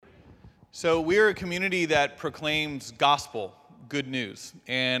So we're a community that proclaims gospel, good news,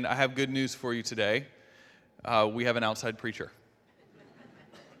 and I have good news for you today. We have an outside preacher,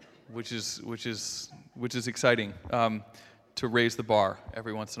 which is exciting to raise the bar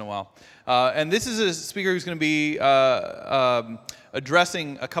every once in a while. And this is a speaker who's going to be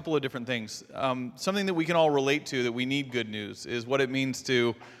addressing a couple of different things. Something that we can all relate to, that we need good news, is what it means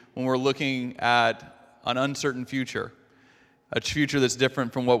to when we're looking at an uncertain future. A future that's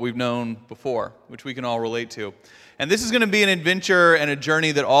different from what we've known before, which we can all relate to. And this is going to be an adventure and a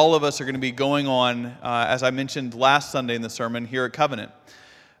journey that all of us are going to be going on, as I mentioned last Sunday in the sermon, here at Covenant.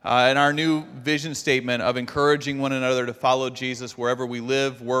 And our new vision statement of encouraging one another to follow Jesus wherever we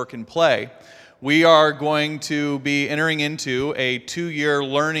live, work, and play. We are going to be entering into a 2-year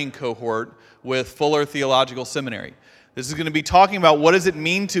learning cohort with Fuller Theological Seminary. This is going to be talking about what does it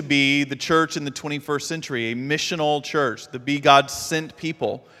mean to be the church in the 21st century, a missional church, the be God-sent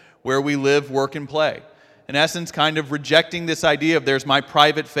people where we live, work, and play. In essence, kind of rejecting this idea of there's my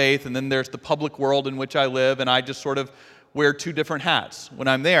private faith and then there's the public world in which I live, and I just sort of wear 2 different hats when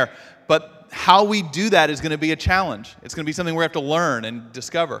I'm there. But how we do that is going to be a challenge. It's going to be something we have to learn and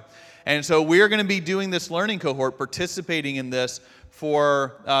discover. And so we're going to be doing this learning cohort, participating in this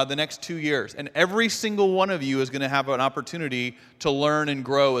for the next 2 years. And every single one of you is going to have an opportunity to learn and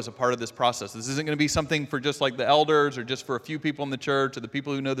grow as a part of this process. This isn't going to be something for just like the elders or just for a few people in the church or the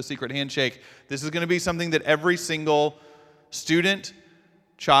people who know the secret handshake. This is going to be something that every single student,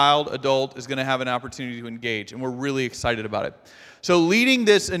 child, adult is going to have an opportunity to engage. And we're really excited about it. So leading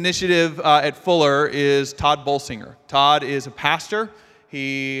this initiative at Fuller is Todd Bolsinger. Todd is a pastor.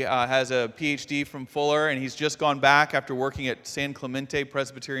 He has a PhD from Fuller, and he's just gone back after working at San Clemente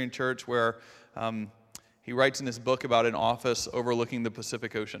Presbyterian Church, where he writes in his book about an office overlooking the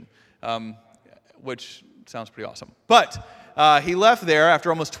Pacific Ocean, which sounds pretty awesome. But he left there after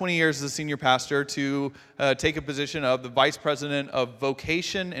almost 20 years as a senior pastor to take a position of the vice president of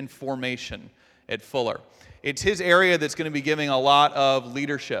vocation and formation at Fuller. It's his area that's going to be giving a lot of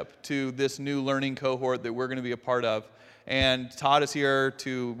leadership to this new learning cohort that we're going to be a part of. And Todd is here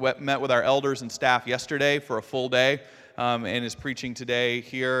met with our elders and staff yesterday for a full day and is preaching today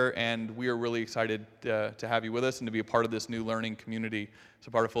here. And we are really excited to have you with us and to be a part of this new learning community as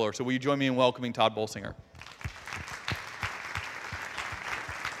a part of Fuller. So will you join me in welcoming Todd Bolsinger?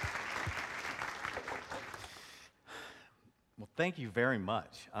 Well, thank you very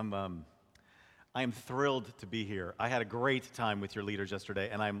much. I am thrilled to be here. I had a great time with your leaders yesterday,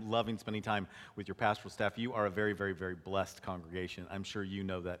 and I'm loving spending time with your pastoral staff. You are a very, very, very blessed congregation. I'm sure you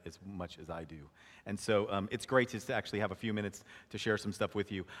know that as much as I do. And so it's great to actually have a few minutes to share some stuff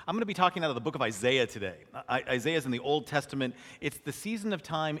with you. I'm going to be talking out of the book of Isaiah today. Isaiah is in the Old Testament. It's the season of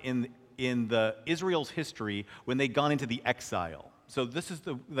time in the Israel's history when they'd gone into the exile. So this is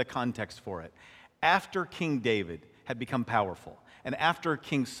the context for it. After King David had become powerful, and after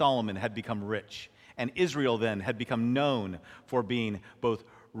King Solomon had become rich, and Israel then had become known for being both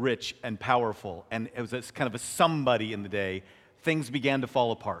rich and powerful, and it was kind of a somebody in the day, things began to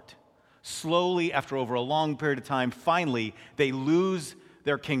fall apart. Slowly, after over a long period of time, finally, they lose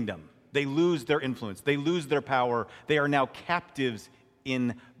their kingdom. They lose their influence. They lose their power. They are now captives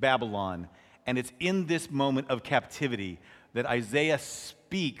in Babylon. And it's in this moment of captivity that Isaiah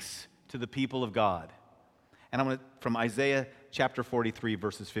speaks to the people of God. And I'm going to, from Isaiah chapter 43,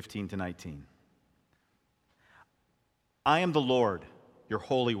 verses 15 to 19. I am the Lord, your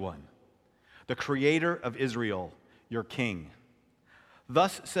Holy One, the Creator of Israel, your King.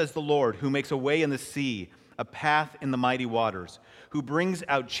 Thus says the Lord, who makes a way in the sea, a path in the mighty waters, who brings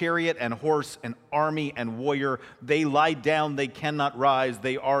out chariot and horse and army and warrior. They lie down, they cannot rise,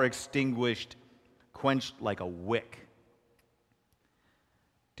 they are extinguished, quenched like a wick.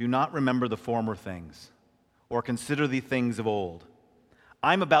 Do not remember the former things, or consider the things of old.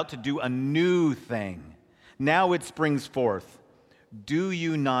 I'm about to do a new thing. Now it springs forth. Do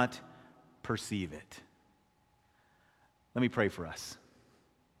you not perceive it? Let me pray for us.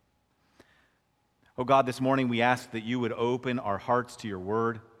 Oh God, this morning we ask that you would open our hearts to your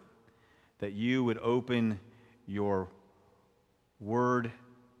word, that you would open your word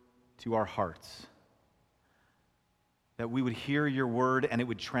to our hearts, that we would hear your word and it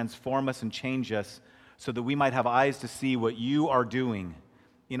would transform us and change us, so that we might have eyes to see what you are doing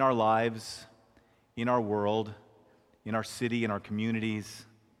in our lives, in our world, in our city, in our communities,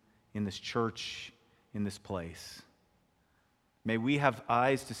 in this church, in this place. May we have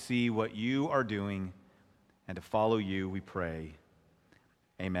eyes to see what you are doing and to follow you, we pray.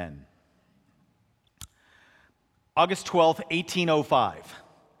 Amen. August 12th, 1805,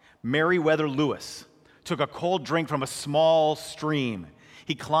 Meriwether Lewis took a cold drink from a small stream.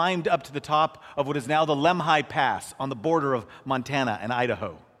 He climbed up to the top of what is now the Lemhi Pass on the border of Montana and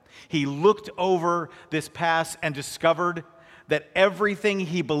Idaho. He looked over this pass and discovered that everything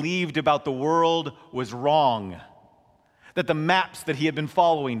he believed about the world was wrong. That the maps that he had been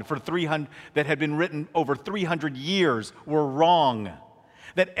following that had been written over 300 years were wrong.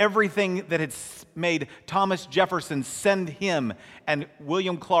 That everything that had made Thomas Jefferson send him and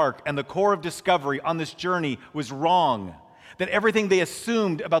William Clark and the Corps of Discovery on this journey was wrong. That everything they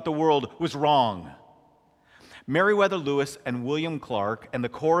assumed about the world was wrong. Meriwether Lewis and William Clark and the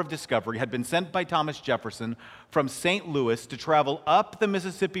Corps of Discovery had been sent by Thomas Jefferson from St. Louis to travel up the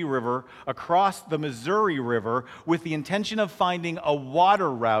Mississippi River, across the Missouri River, with the intention of finding a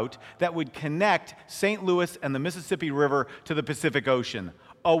water route that would connect St. Louis and the Mississippi River to the Pacific Ocean.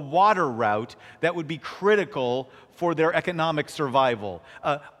 A water route that would be critical for their economic survival.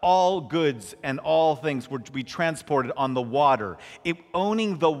 All goods and all things were to be transported on the water.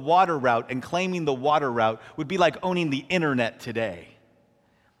 Owning the water route and claiming the water route would be like owning the internet today.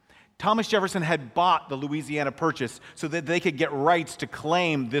 Thomas Jefferson had bought the Louisiana Purchase so that they could get rights to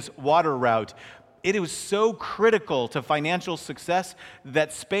claim this water route. It was so critical to financial success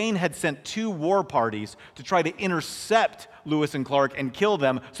that Spain had sent 2 war parties to try to intercept Lewis and Clark and kill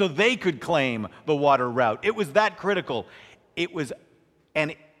them so they could claim the water route. It was that critical.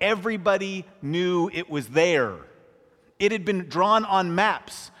 And everybody knew it was there. It had been drawn on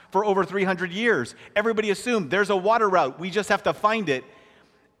maps for over 300 years. Everybody assumed there's a water route. We just have to find it.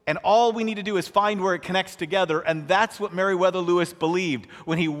 And all we need to do is find where it connects together. And that's what Meriwether Lewis believed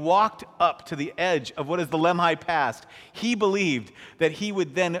when he walked up to the edge of what is the Lemhi Pass. He believed that he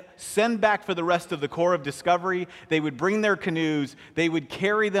would then send back for the rest of the Corps of Discovery. They would bring their canoes. They would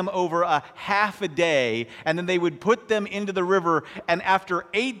carry them over a half a day. And then they would put them into the river. And after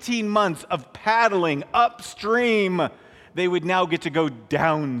 18 months of paddling upstream, they would now get to go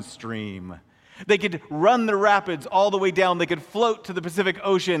downstream. They could run the rapids all the way down. They could float to the Pacific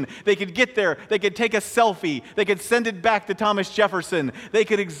Ocean. They could get there. They could take a selfie. They could send it back to Thomas Jefferson. They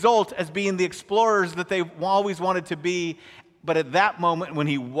could exult as being the explorers that they always wanted to be. But at that moment, when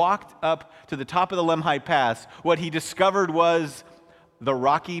he walked up to the top of the Lemhi Pass, what he discovered was the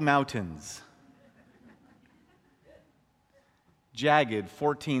Rocky Mountains. Jagged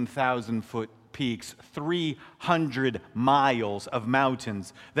 14,000-foot peaks, 300 miles of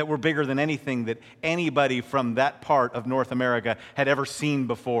mountains that were bigger than anything that anybody from that part of North America had ever seen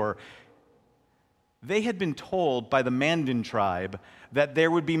before. They had been told by the Mandan tribe that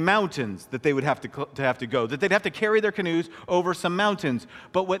there would be mountains that they would have to go, that they'd have to carry their canoes over some mountains.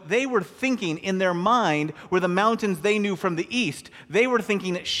 But what they were thinking in their mind were the mountains they knew from the east. They were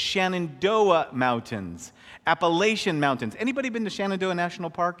thinking Shenandoah Mountains, Appalachian Mountains. Anybody been to Shenandoah National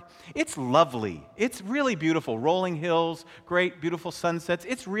Park? It's lovely. It's really beautiful. Rolling hills, great, beautiful sunsets.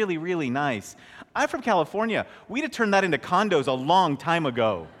 It's really, really nice. I'm from California. We'd have turned that into condos a long time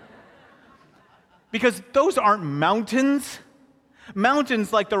ago. Because those aren't mountains.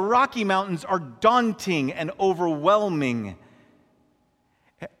 Mountains like the Rocky Mountains are daunting and overwhelming.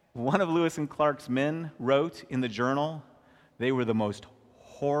 One of Lewis and Clark's men wrote in the journal, they were the most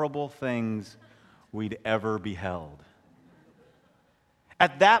horrible things we'd ever beheld.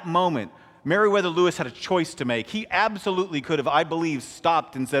 At that moment, Meriwether Lewis had a choice to make. He absolutely could have, I believe,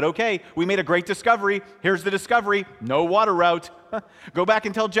 stopped and said, okay, we made a great discovery. Here's the discovery. No water route. Go back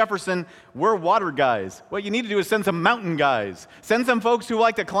and tell Jefferson, we're water guys. What you need to do is send some mountain guys. Send some folks who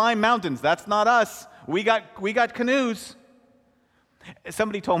like to climb mountains. That's not us. We got canoes.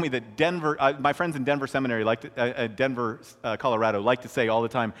 Somebody told me that Denver, my friends in Denver Seminary, Colorado, like to say all the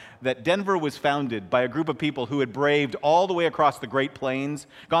time that Denver was founded by a group of people who had braved all the way across the Great Plains,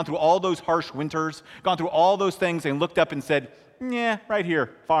 gone through all those harsh winters, gone through all those things, and looked up and said, yeah, right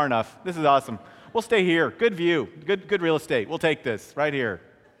here, far enough. This is awesome. We'll stay here. Good view. Good real estate. We'll take this right here.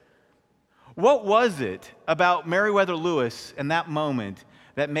 What was it about Meriwether Lewis in that moment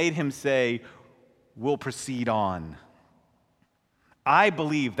that made him say, we'll proceed on? I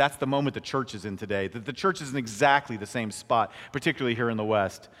believe that's the moment the church is in today, that the church is in exactly the same spot, particularly here in the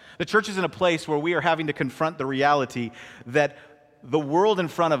West. The church is in a place where we are having to confront the reality that the world in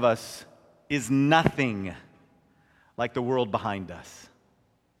front of us is nothing like the world behind us.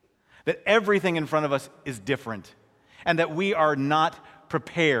 That everything in front of us is different, and that we are not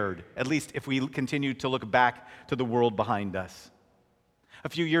prepared, at least if we continue to look back to the world behind us. A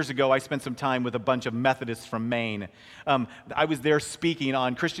few years ago, I spent some time with a bunch of Methodists from Maine. I was there speaking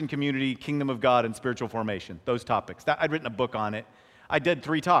on Christian community, kingdom of God, and spiritual formation, those topics. I'd written a book on it. I did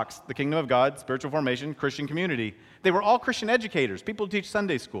 3 talks, the kingdom of God, spiritual formation, Christian community. They were all Christian educators, people who teach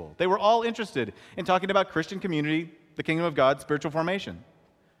Sunday school. They were all interested in talking about Christian community, the kingdom of God, spiritual formation.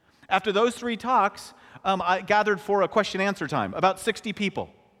 After those 3 talks, I gathered for a question-answer time, about 60 people.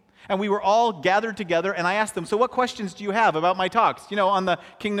 And we were all gathered together, and I asked them, so what questions do you have about my talks, on the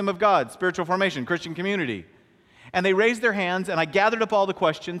kingdom of God, spiritual formation, Christian community? And they raised their hands, and I gathered up all the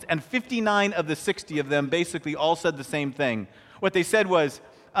questions, and 59 of the 60 of them basically all said the same thing. What they said was,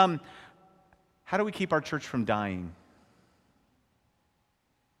 how do we keep our church from dying?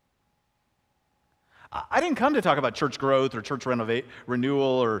 I didn't come to talk about church growth or church renewal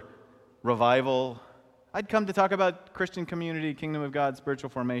or revival. I'd come to talk about Christian community, kingdom of God, spiritual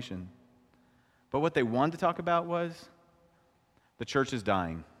formation. But what they wanted to talk about was the church is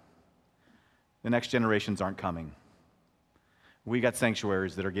dying. The next generations aren't coming. We got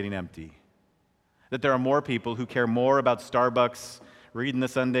sanctuaries that are getting empty. That there are more people who care more about Starbucks, reading the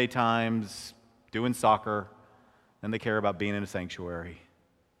Sunday Times, doing soccer, than they care about being in a sanctuary.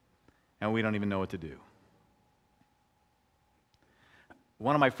 And we don't even know what to do.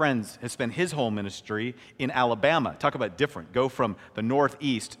 One of my friends has spent his whole ministry in Alabama. Talk about different. Go from the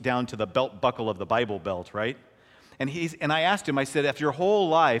northeast down to the belt buckle of the Bible Belt, right? And I asked him, I said, after your whole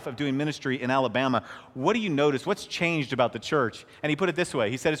life of doing ministry in Alabama, what do you notice? What's changed about the church? And he put it this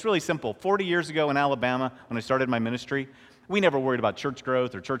way. He said, it's really simple. 40 years ago in Alabama, when I started my ministry, we never worried about church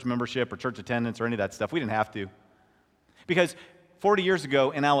growth or church membership or church attendance or any of that stuff. We didn't have to. Because 40 years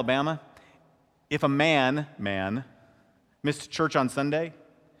ago in Alabama, if a man missed church on Sunday,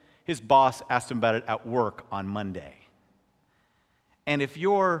 his boss asked him about it at work on Monday. And if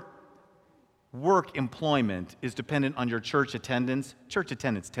your work employment is dependent on your church attendance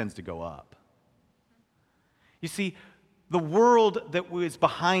tends to go up. You see, the world that was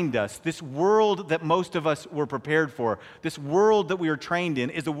behind us, this world that most of us were prepared for, this world that we are trained in,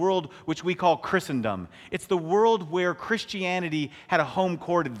 is a world which we call Christendom. It's the world where Christianity had a home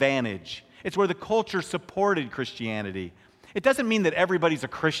court advantage. It's where the culture supported Christianity. It doesn't mean that everybody's a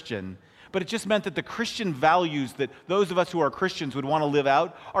Christian, but it just meant that the Christian values that those of us who are Christians would want to live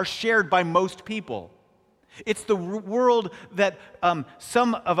out are shared by most people. It's the world that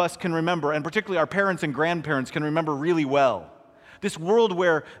some of us can remember, and particularly our parents and grandparents can remember really well. This world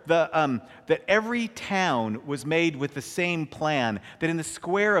where that every town was made with the same plan, that in the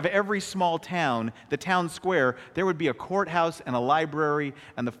square of every small town, the town square, there would be a courthouse and a library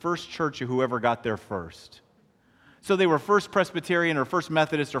and the first church of whoever got there first. So they were First Presbyterian or First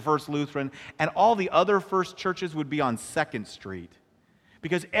Methodist or First Lutheran, and all the other first churches would be on 2nd Street.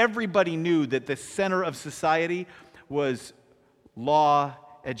 Because everybody knew that the center of society was law,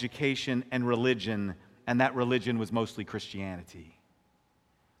 education, and religion, and that religion was mostly Christianity.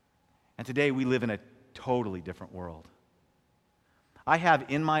 And today we live in a totally different world. I have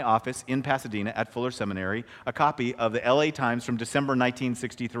in my office in Pasadena at Fuller Seminary a copy of the LA Times from December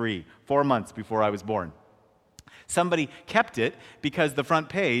 1963, 4 months before I was born. Somebody kept it because the front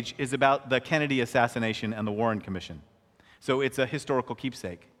page is about the Kennedy assassination and the Warren Commission. So it's a historical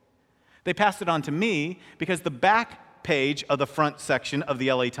keepsake. They passed it on to me because the back page of the front section of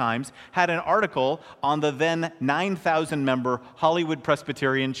the LA Times had an article on the then 9,000-member Hollywood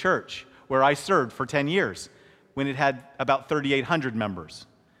Presbyterian Church, where I served for 10 years, when it had about 3,800 members.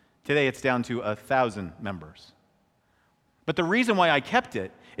 Today it's down to 1,000 members. But the reason why I kept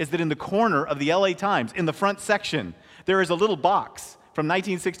it is that in the corner of the LA Times, in the front section, there is a little box from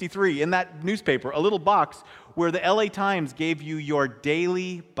 1963 in that newspaper, a little box where the LA Times gave you your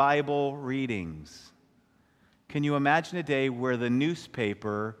daily Bible readings. Can you imagine a day where the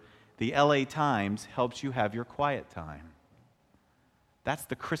newspaper, the LA Times, helps you have your quiet time? That's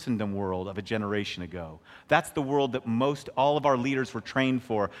the Christendom world of a generation ago. That's the world that all of our leaders were trained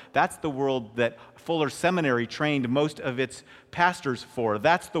for. That's the world that Fuller Seminary trained most of its pastors for.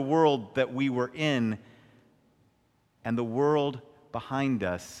 That's the world that we were in. And the world behind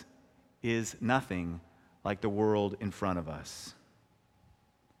us is nothing like the world in front of us.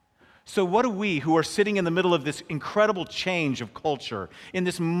 So what do we, who are sitting in the middle of this incredible change of culture, in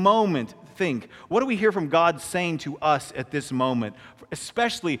this moment, think? What do we hear from God saying to us at this moment,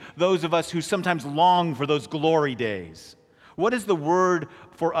 especially those of us who sometimes long for those glory days? What is the word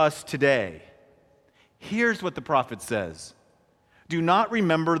for us today? Here's what the prophet says. Do not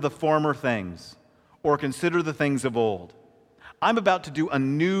remember the former things, or consider the things of old. I'm about to do a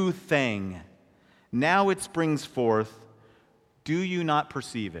new thing. Now it springs forth. Do you not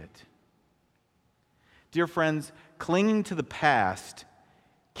perceive it? Dear friends, clinging to the past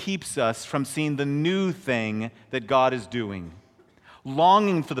keeps us from seeing the new thing that God is doing.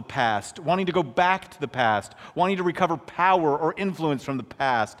 Longing for the past, wanting to go back to the past, wanting to recover power or influence from the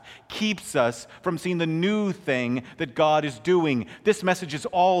past keeps us from seeing the new thing that God is doing. This message is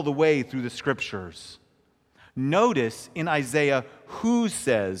all the way through the Scriptures. Notice in Isaiah who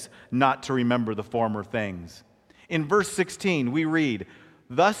says not to remember the former things. In verse 16, we read,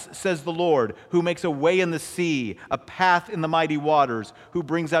 "Thus says the Lord, who makes a way in the sea, a path in the mighty waters, who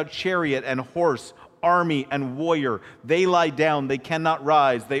brings out chariot and horse, army and warrior. They lie down, they cannot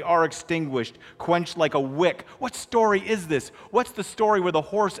rise, they are extinguished, quenched like a wick." What story is this? What's the story where the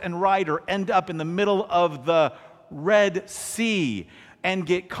horse and rider end up in the middle of the Red Sea and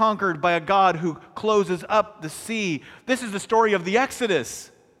get conquered by a God who closes up the sea? This is the story of the Exodus.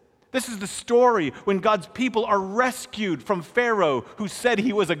 This is the story when God's people are rescued from Pharaoh, who said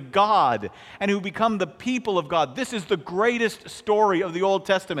he was a god, and who become the people of God. This is the greatest story of the Old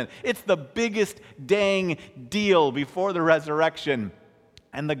Testament. It's the biggest dang deal before the resurrection.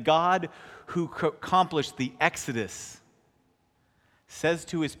 And the God who accomplished the Exodus says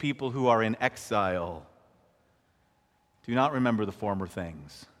to his people who are in exile, "Do not remember the former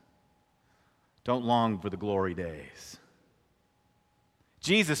things. Don't long for the glory days."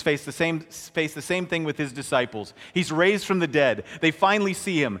 Jesus faced the same thing with his disciples. He's raised from the dead. They finally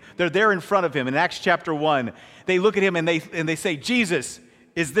see him. They're there in front of him in Acts chapter 1. They look at him and they say, "Jesus,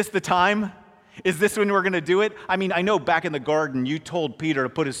 is this the time? Is this when we're going to do it?" I mean, I know back in the garden you told Peter to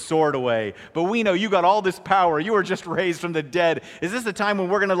put his sword away, but we know you got all this power. You were just raised from the dead. Is this the time when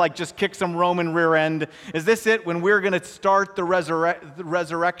we're going to just kick some Roman rear end? Is this it when we're going to start the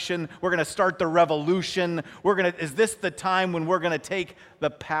resurrection? We're going to start the revolution? Is this the time when we're going to take the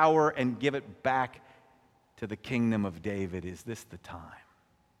power and give it back to the kingdom of David? Is this the time?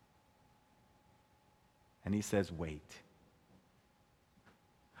 And he says, wait.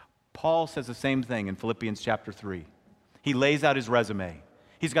 Paul says the same thing in Philippians chapter 3. He lays out his resume.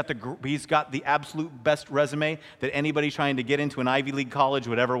 He's got the absolute best resume that anybody trying to get into an Ivy League college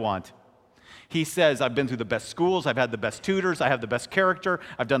would ever want. He says, "I've been through the best schools, I've had the best tutors, I have the best character,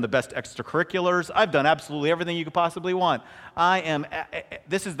 I've done the best extracurriculars, I've done absolutely everything you could possibly want.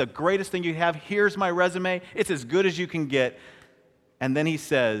 This is the greatest thing you have. Here's my resume. It's as good as you can get." And then he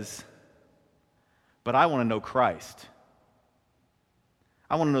says, "But I want to know Christ.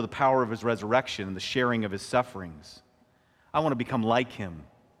 I want to know the power of his resurrection and the sharing of his sufferings. I want to become like him.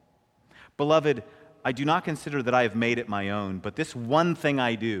 Beloved, I do not consider that I have made it my own, but this one thing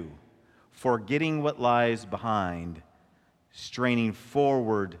I do, forgetting what lies behind, straining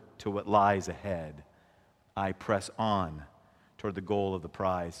forward to what lies ahead, I press on toward the goal of the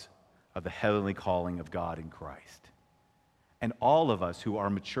prize of the heavenly calling of God in Christ." And all of us who are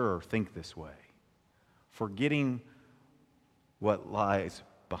mature think this way, forgetting what lies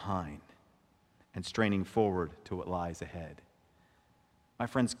behind and straining forward to what lies ahead. My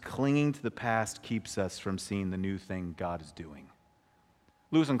friends, clinging to the past keeps us from seeing the new thing God is doing.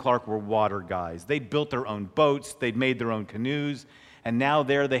 Lewis and Clark were water guys. They'd built their own boats, they'd made their own canoes, and now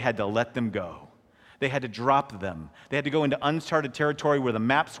they had to let them go. They had to drop them. They had to go into uncharted territory where the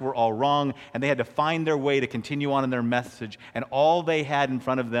maps were all wrong, and they had to find their way to continue on in their message. And all they had in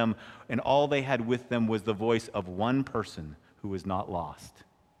front of them and all they had with them was the voice of one person who was not lost,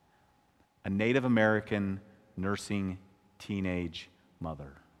 a Native American nursing teenage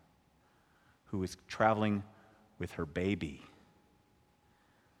mother who was traveling with her baby,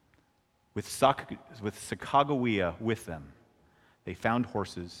 with Sacagawea with them. They found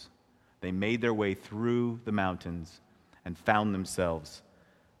horses. They made their way through the mountains and found themselves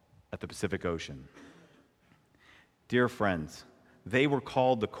at the Pacific Ocean. Dear friends, they were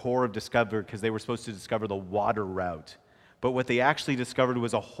called the Corps of Discovery because they were supposed to discover the water route. But what they actually discovered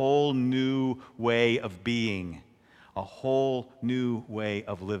was a whole new way of being, a whole new way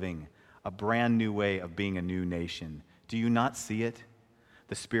of living, a brand new way of being a new nation. Do you not see it?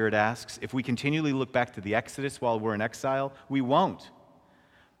 The Spirit asks. If we continually look back to the Exodus while we're in exile, we won't.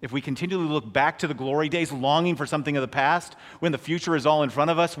 If we continually look back to the glory days, longing for something of the past, when the future is all in front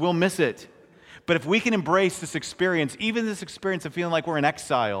of us, we'll miss it. But if we can embrace this experience, even this experience of feeling like we're in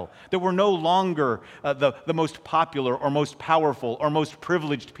exile, that we're no longer the most popular or most powerful or most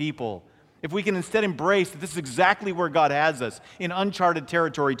privileged people, if we can instead embrace that this is exactly where God has us, in uncharted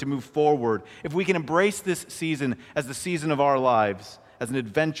territory to move forward, if we can embrace this season as the season of our lives, as an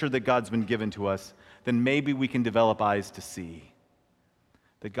adventure that God's been given to us, then maybe we can develop eyes to see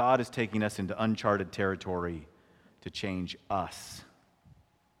that God is taking us into uncharted territory to change us.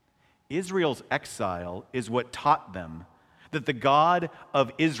 Israel's exile is what taught them that the God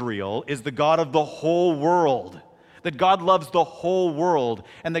of Israel is the God of the whole world, that God loves the whole world,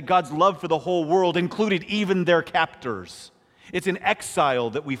 and that God's love for the whole world included even their captors. It's in exile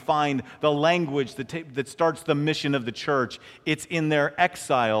that we find the language that starts the mission of the church. It's in their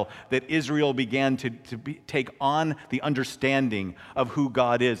exile that Israel began to take on the understanding of who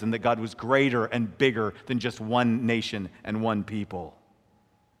God is and that God was greater and bigger than just one nation and one people.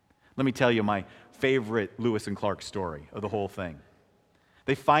 Let me tell you my favorite Lewis and Clark story of the whole thing.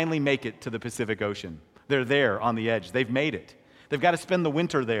 They finally make it to the Pacific Ocean. They're there on the edge. They've made it. They've got to spend the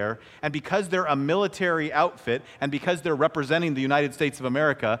winter there, and because they're a military outfit and because they're representing the United States of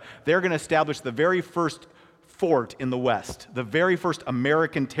America, they're going to establish the very first fort in the West, the very first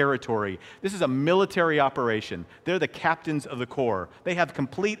American territory. This is a military operation. They're the captains of the corps. They have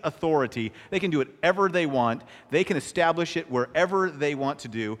complete authority. They can do whatever they want. They can establish it wherever they want to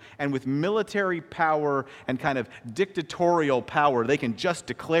do, and with military power and kind of dictatorial power, they can just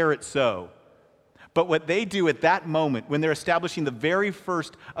declare it so. But what they do at that moment, when they're establishing the very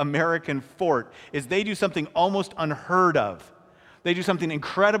first American fort, is they do something almost unheard of. They do something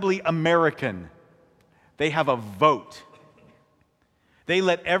incredibly American. They have a vote. They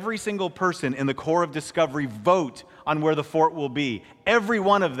let every single person in the Corps of Discovery vote on where the fort will be. Every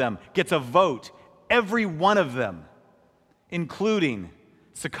one of them gets a vote. Every one of them, including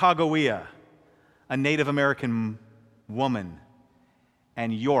Sacagawea, a Native American woman,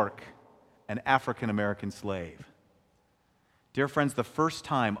 and York, an African-American slave. Dear friends, the first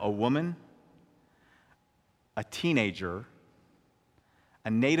time a woman, a teenager, a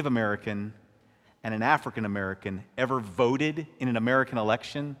Native American, and an African-American ever voted in an American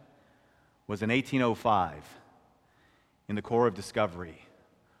election was in 1805 in the Corps of Discovery,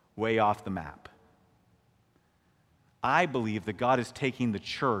 way off the map. I believe that God is taking the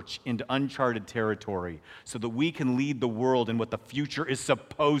church into uncharted territory so that we can lead the world in what the future is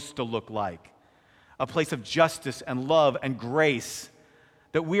supposed to look like. A place of justice and love and grace.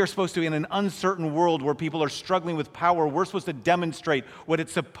 That we are supposed to, in an uncertain world where people are struggling with power, we're supposed to demonstrate what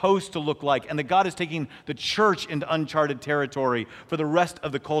it's supposed to look like. And that God is taking the church into uncharted territory for the rest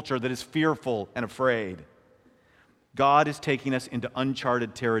of the culture that is fearful and afraid. God is taking us into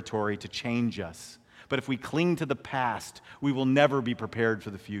uncharted territory to change us. But if we cling to the past, we will never be prepared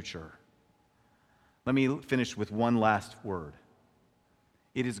for the future. Let me finish with one last word.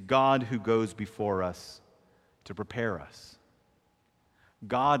 It is God who goes before us to prepare us.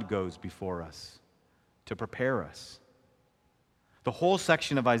 God goes before us to prepare us. The whole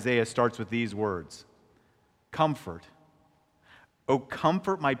section of Isaiah starts with these words. Comfort. O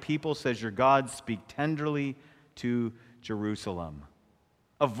comfort my people, says your God, speak tenderly to Jerusalem.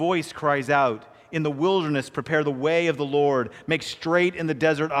 A voice cries out, in the wilderness, prepare the way of the Lord. Make straight in the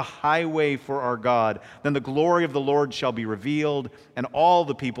desert a highway for our God. Then the glory of the Lord shall be revealed, and all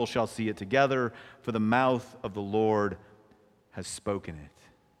the people shall see it together, for the mouth of the Lord has spoken it.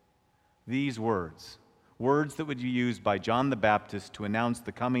 These words that would be used by John the Baptist to announce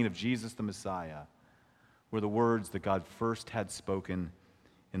the coming of Jesus the Messiah, were the words that God first had spoken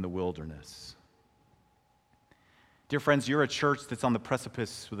in the wilderness. Dear friends, you're a church that's on the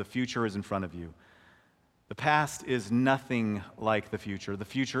precipice where the future is in front of you. The past is nothing like the future. The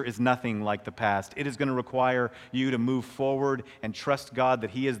future is nothing like the past. It is going to require you to move forward and trust God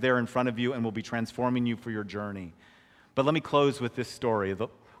that He is there in front of you and will be transforming you for your journey. But let me close with this story.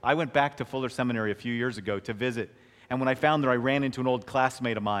 I went back to Fuller Seminary a few years ago to visit. And when I found there, I ran into an old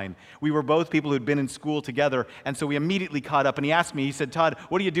classmate of mine. We were both people who'd been in school together, and so we immediately caught up. And he asked me, he said, Todd,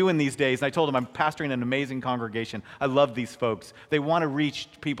 what are you doing these days? And I told him, I'm pastoring an amazing congregation. I love these folks. They want to reach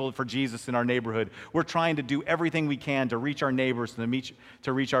people for Jesus in our neighborhood. We're trying to do everything we can to reach our neighbors and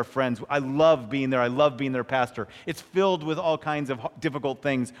to reach our friends. I love being there. I love being their pastor. It's filled with all kinds of difficult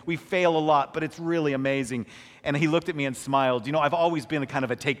things. We fail a lot, but it's really amazing. And he looked at me and smiled. You know, I've always been a kind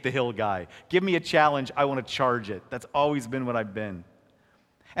of a take-the-hill guy. Give me a challenge, I want to charge it. That's always been what I've been.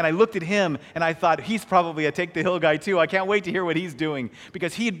 And I looked at him, and I thought, he's probably a take-the-hill guy too. I can't wait to hear what he's doing.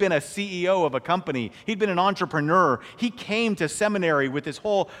 Because he had been a CEO of a company. He'd been an entrepreneur. He came to seminary with his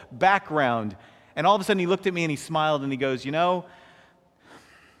whole background. And all of a sudden, he looked at me, and he smiled, and he goes, you know,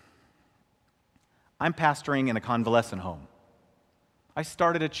 I'm pastoring in a convalescent home. I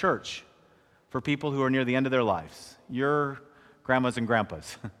started a church for people who are near the end of their lives, your grandmas and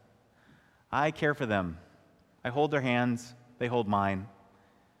grandpas. I care for them. I hold their hands, they hold mine.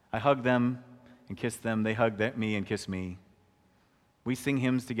 I hug them and kiss them, they hug me and kiss me. We sing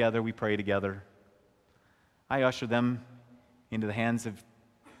hymns together, we pray together. I usher them into the hands of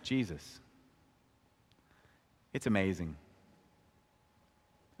Jesus. It's amazing.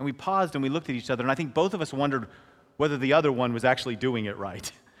 And we paused and we looked at each other, and I think both of us wondered whether the other one was actually doing it right.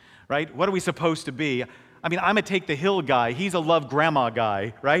 Right? What are we supposed to be? I mean, I'm a take the hill guy. He's a love grandma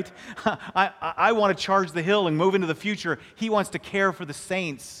guy, right? I want to charge the hill and move into the future. He wants to care for the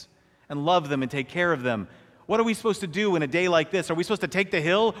saints and love them and take care of them. What are we supposed to do in a day like this? Are we supposed to take the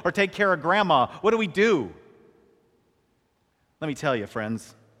hill or take care of grandma? What do we do? Let me tell you,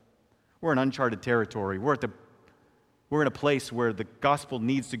 friends, we're in uncharted territory. We're in a place where the gospel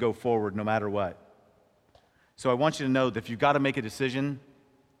needs to go forward no matter what. So I want you to know that if you've got to make a decision,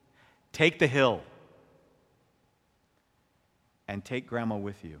 take the hill and take grandma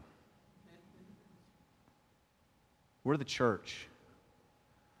with you. We're the church.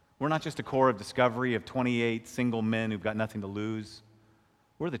 We're not just a core of discovery of 28 single men who've got nothing to lose.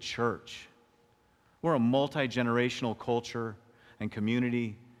 We're the church. We're a multi-generational culture and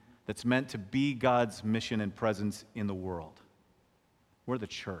community that's meant to be God's mission and presence in the world. We're the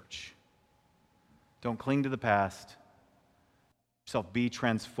church. Don't cling to the past. Yourself, be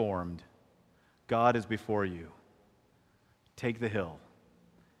transformed. God is before you. Take the hill,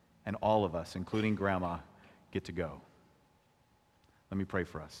 and all of us, including grandma, get to go. Let me pray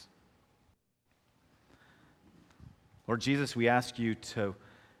for us. Lord Jesus, we ask you to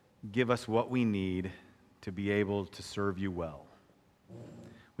give us what we need to be able to serve you well.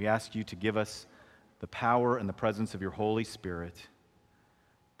 We ask you to give us the power and the presence of your Holy Spirit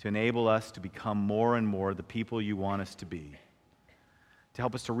to enable us to become more and more the people you want us to be, to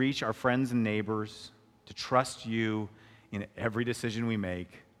help us to reach our friends and neighbors, to trust you in every decision we make,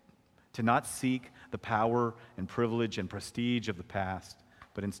 to not seek the power and privilege and prestige of the past,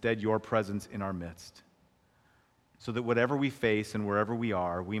 but instead your presence in our midst, so that whatever we face and wherever we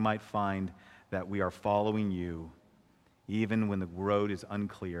are, we might find that we are following you, even when the road is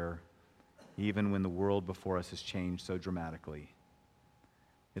unclear, even when the world before us has changed so dramatically.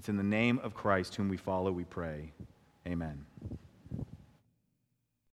 It's in the name of Christ, whom we follow, we pray. Amen.